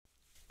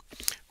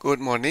Good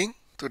morning.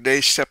 Today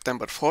is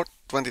September 4th,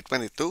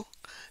 2022,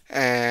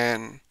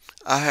 and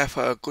I have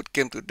a good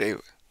game today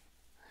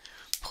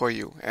for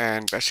you.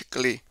 And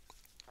basically,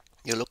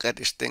 you look at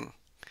this thing,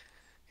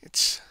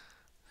 it's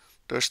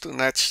those two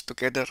knights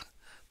together,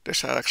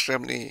 those are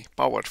extremely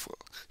powerful.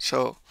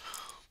 So,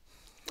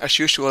 as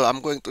usual,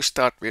 I'm going to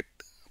start with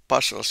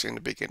puzzles in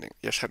the beginning.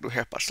 Yes, I do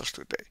have puzzles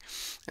today.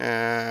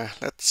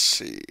 Let's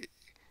see.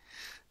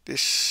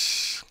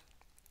 This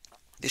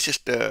this is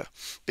the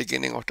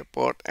beginning of the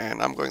board,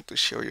 and I'm going to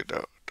show you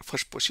the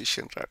first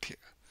position right here.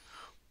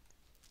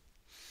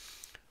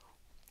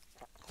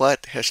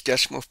 White has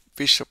just moved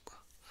bishop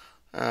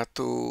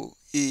to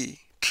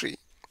e3.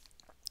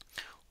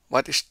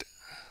 What is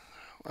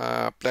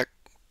the black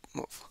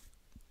move?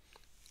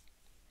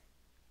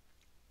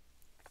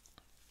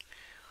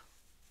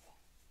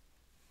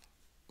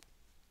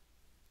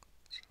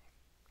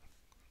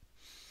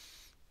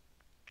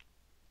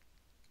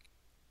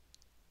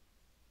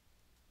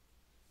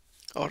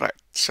 All right,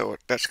 so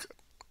that's good.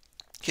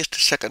 Here's the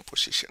second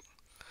position.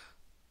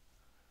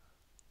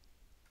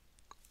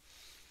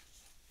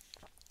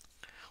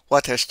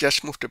 White has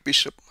just moved the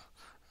bishop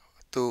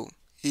to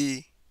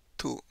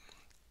e2.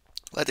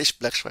 What is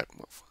black's right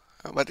move?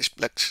 What is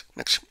black's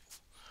next move?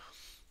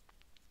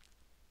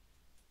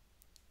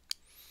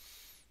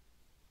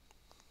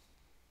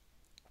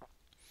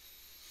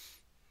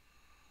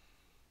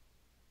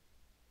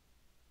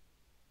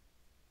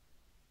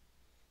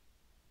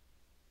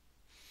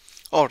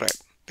 All right,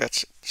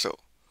 that's it. So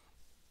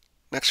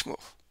next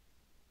move.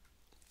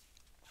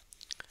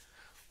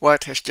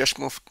 White has just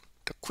moved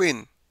the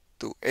queen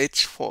to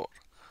h4.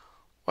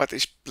 What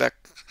is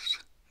black's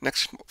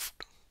next move?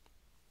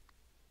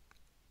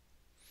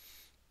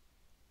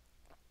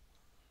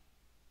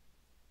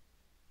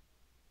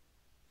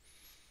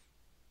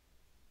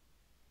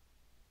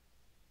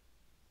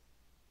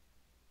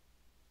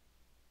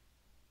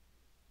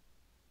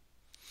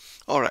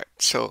 All right,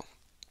 so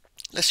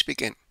let's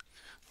begin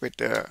with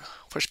the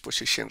first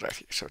position right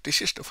here. So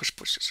this is the first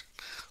position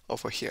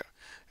over here.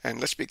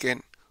 And let's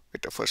begin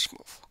with the first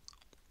move.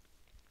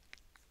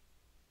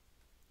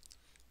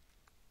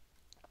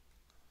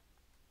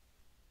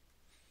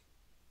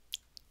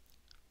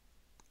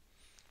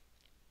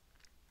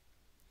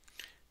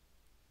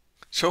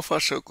 So far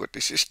so good.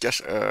 This is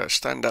just a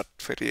standard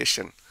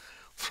variation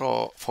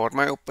for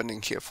my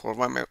opening here, for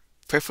my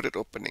favorite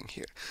opening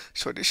here.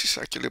 So this is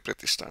actually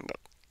pretty standard.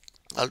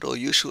 Although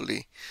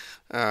usually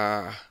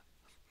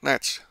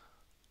knights,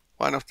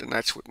 one of the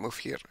knights would move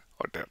here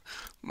or there.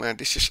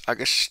 This is, I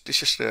guess,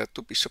 this is the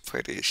two bishop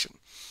variation.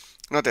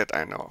 Not that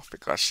I know of,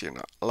 because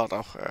a lot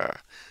of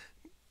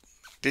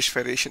this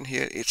variation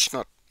here, it's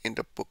not in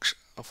the books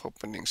of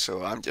opening,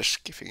 so I'm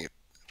just giving it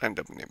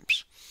random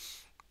names.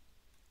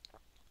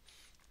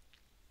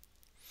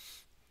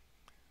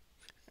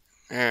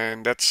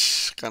 And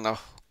that's kind of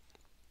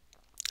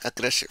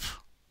aggressive.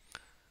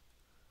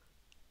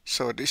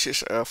 So this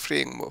is a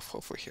freeing move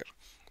over here.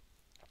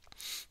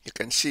 You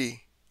can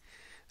see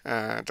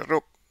the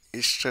rook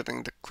is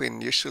threatening the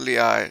queen. Usually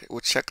I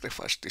would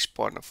sacrifice this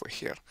pawn over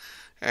here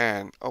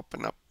and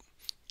open up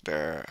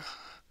the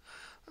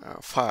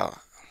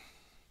file,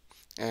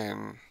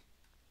 and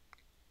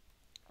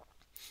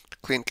the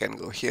queen can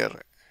go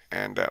here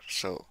and there.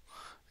 So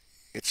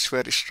it's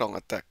very strong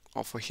attack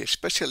over here,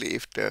 especially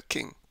if the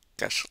king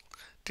castle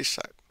this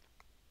side.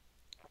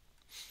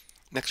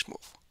 Next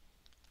move.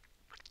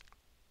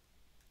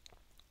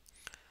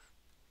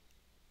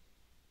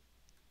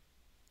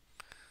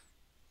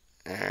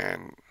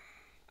 And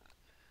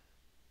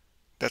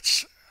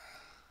that's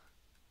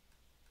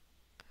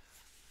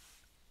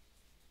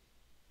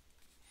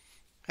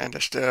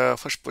the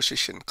first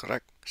position,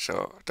 correct?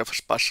 So the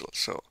first puzzle.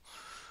 So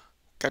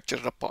capture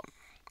the pawn,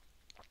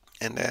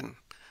 and then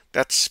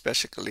that's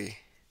basically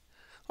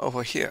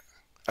over here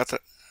at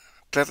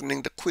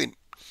threatening the queen.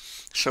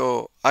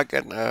 So I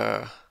get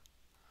a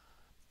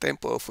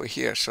tempo over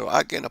here. So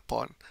I gain a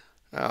pawn.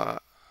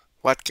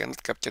 White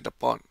cannot capture the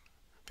pawn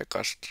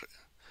because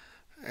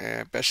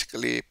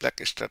basically black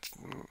is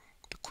threatening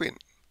the queen.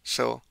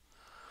 So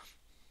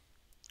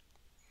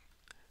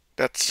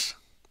that's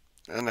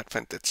an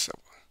advantage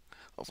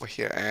over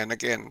here. And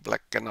again,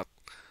 black cannot,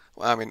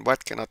 I mean,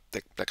 white cannot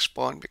take black's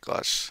pawn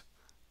because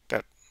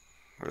that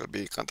will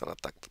be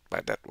counterattacked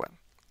by that one.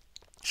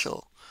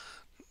 So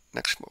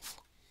next move.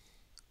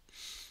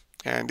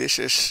 And this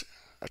is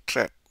a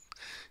threat.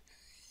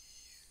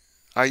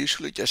 I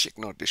usually just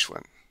ignore this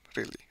one,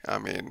 really. I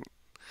mean,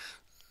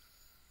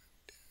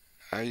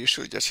 I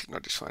usually just ignore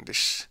this one.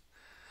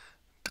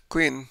 The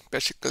queen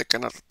basically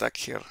cannot attack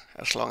here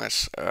as long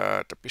as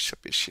the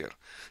bishop is here.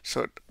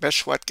 So the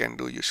best white can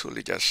do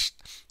usually just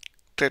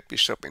trade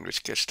bishop, in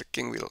which case the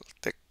king will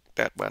take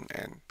that one,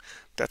 and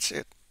that's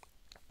it.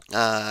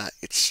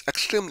 It's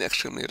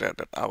extremely rare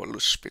that I will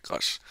lose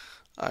because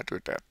I do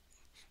that.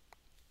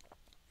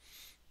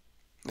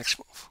 Next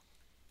move.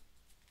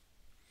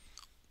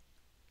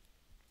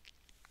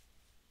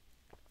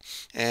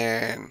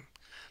 And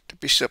the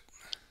bishop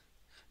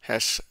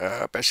has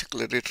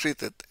basically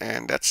retreated,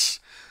 and that's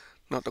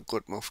not a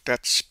good move.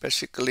 That's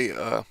basically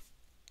a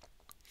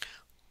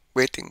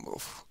waiting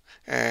move.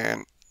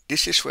 And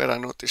this is where I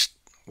noticed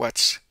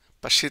what's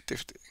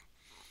positive.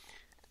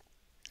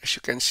 As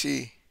you can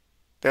see,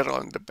 they're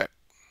on the back.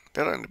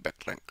 They're on the back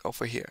rank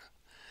over here.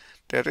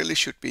 There really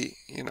should be,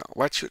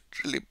 what should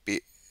really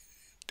be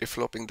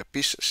developing the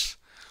pieces,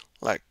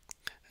 like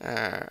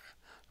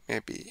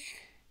maybe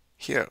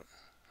here,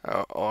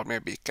 or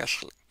maybe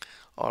castling,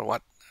 or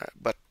what.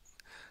 But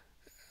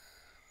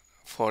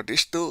for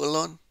these two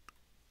alone,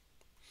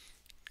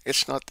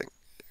 it's nothing.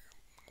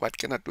 White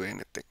cannot do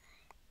anything.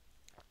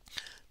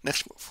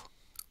 Next move.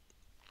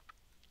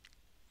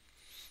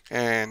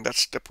 And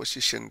that's the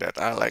position that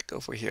I like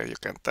over here. You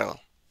can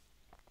tell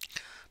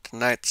the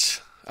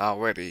knights are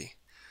very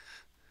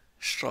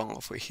strong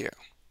over here,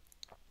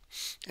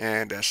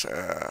 and there's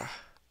a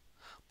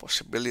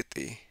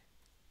possibility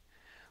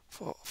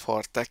for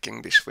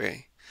attacking this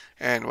way.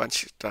 And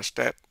once it does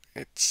that,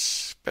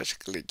 it's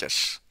basically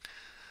just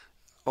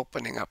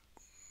opening up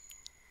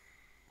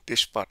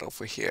this part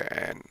over here,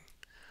 and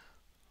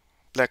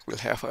black will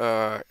have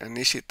an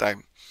easy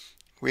time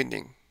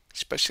winning,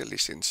 especially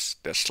since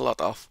there's a lot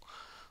of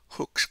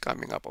hooks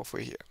coming up over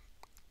here.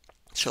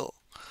 So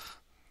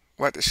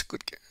what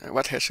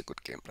has a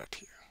good game right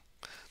here?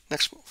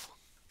 Next move.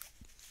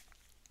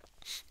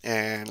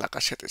 And like I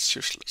said, it's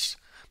useless.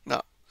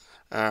 Now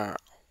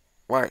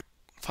white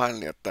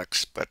finally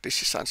attacks, but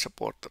this is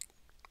unsupported,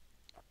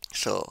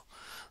 so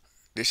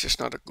this is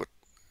not a good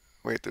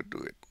way to do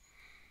it.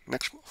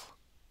 Next move.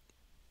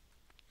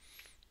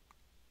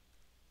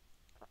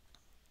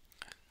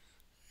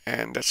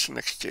 And that's an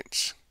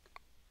exchange.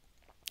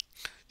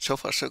 So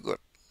far so good,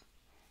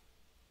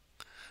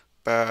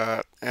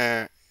 but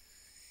it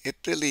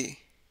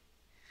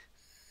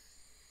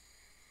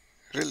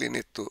really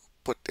need to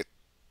put it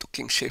to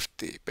king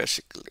safety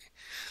basically.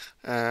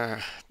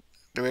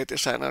 The way it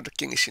is right now, the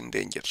king is in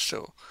danger,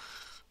 so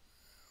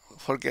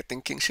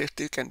forgetting king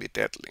safety can be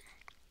deadly.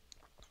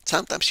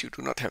 Sometimes you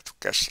do not have to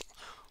castle,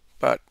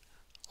 but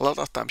a lot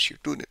of times you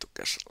do need to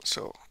castle,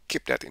 so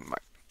keep that in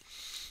mind.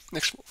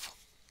 Next move.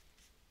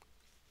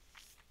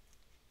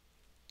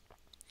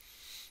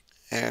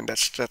 And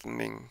that's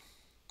threatening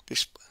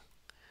this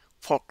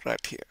fork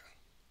right here,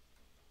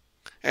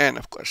 and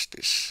of course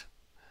this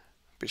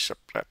bishop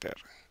right there.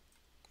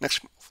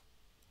 Next move.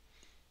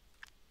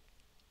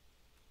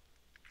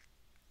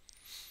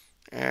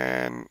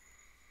 And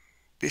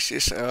this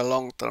is a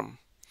long-term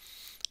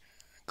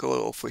goal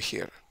over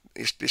here,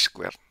 is this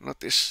square.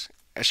 Notice,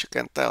 as you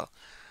can tell,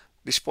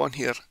 this pawn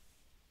here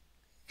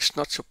is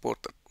not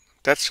supported.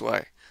 That's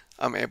why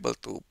I'm able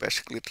to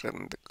basically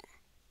threaten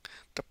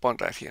the pawn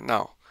right here.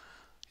 Now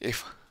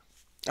if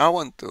I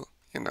want to,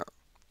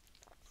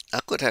 I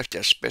could have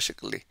just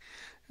basically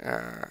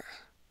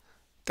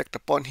take the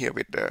pawn here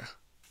with the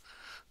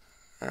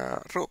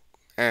rook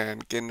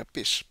and gain a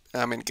piece.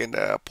 Gain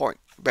the point.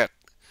 But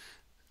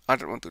I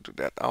don't want to do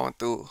that. I want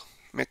to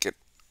make it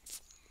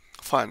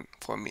fun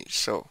for me.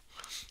 So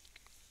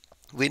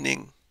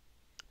winning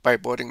by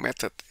boarding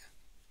method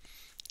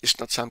is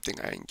not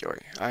something I enjoy.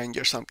 I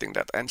enjoy something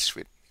that ends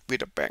with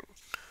a bang.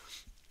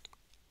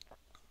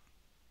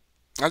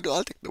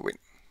 I'll take the win.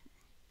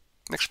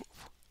 Next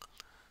move.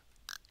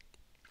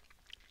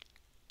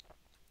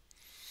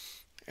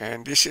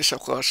 And this is,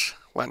 of course,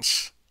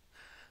 once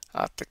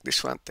I'll take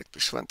this one, take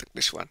this one, take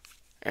this one,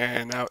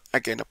 and now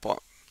again a pawn.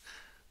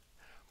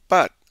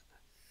 But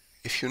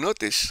if you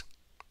notice,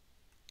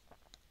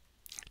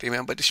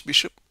 remember this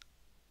bishop?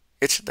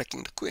 It's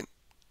attacking the queen.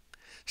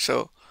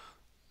 So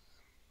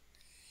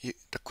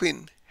the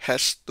queen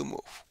has to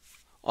move.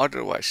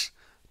 Otherwise,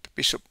 the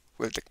bishop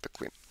will take the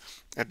queen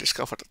and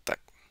discover the attack.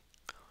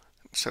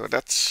 So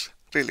that's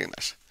really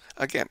nice.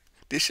 Again,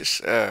 this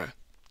is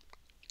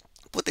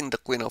putting the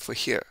queen over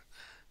here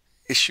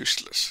is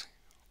useless.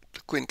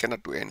 The queen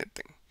cannot do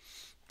anything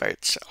by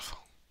itself.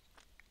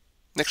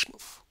 Next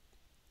move.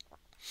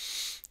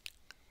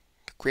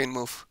 The queen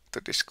move to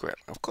this square.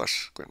 Of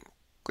course,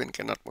 queen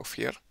cannot move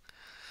here.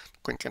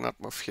 Queen cannot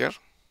move here.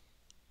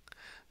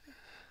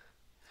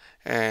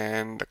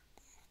 And the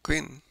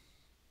queen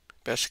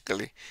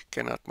basically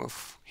cannot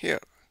move here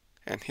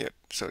and here.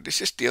 So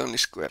this is the only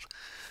square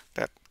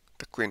that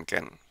the queen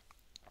can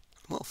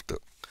move to.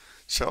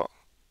 So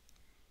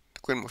the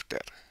queen moved there.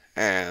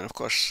 And of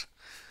course,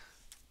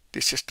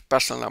 this is the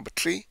parcel number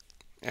 3,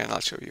 and I'll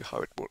show you how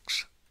it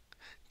works.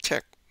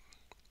 Check.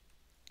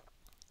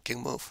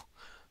 King move.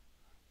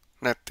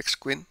 Knight takes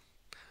queen.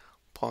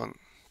 Pawn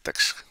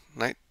takes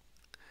knight.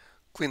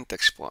 Queen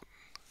takes pawn.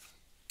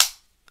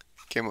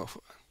 Game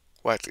over.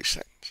 White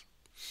resigns.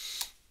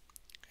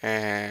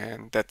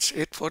 And that's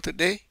it for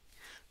today.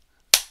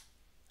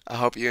 I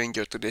hope you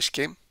enjoyed today's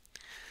game.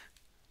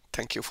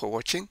 Thank you for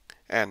watching,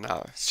 and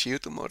I'll see you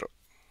tomorrow.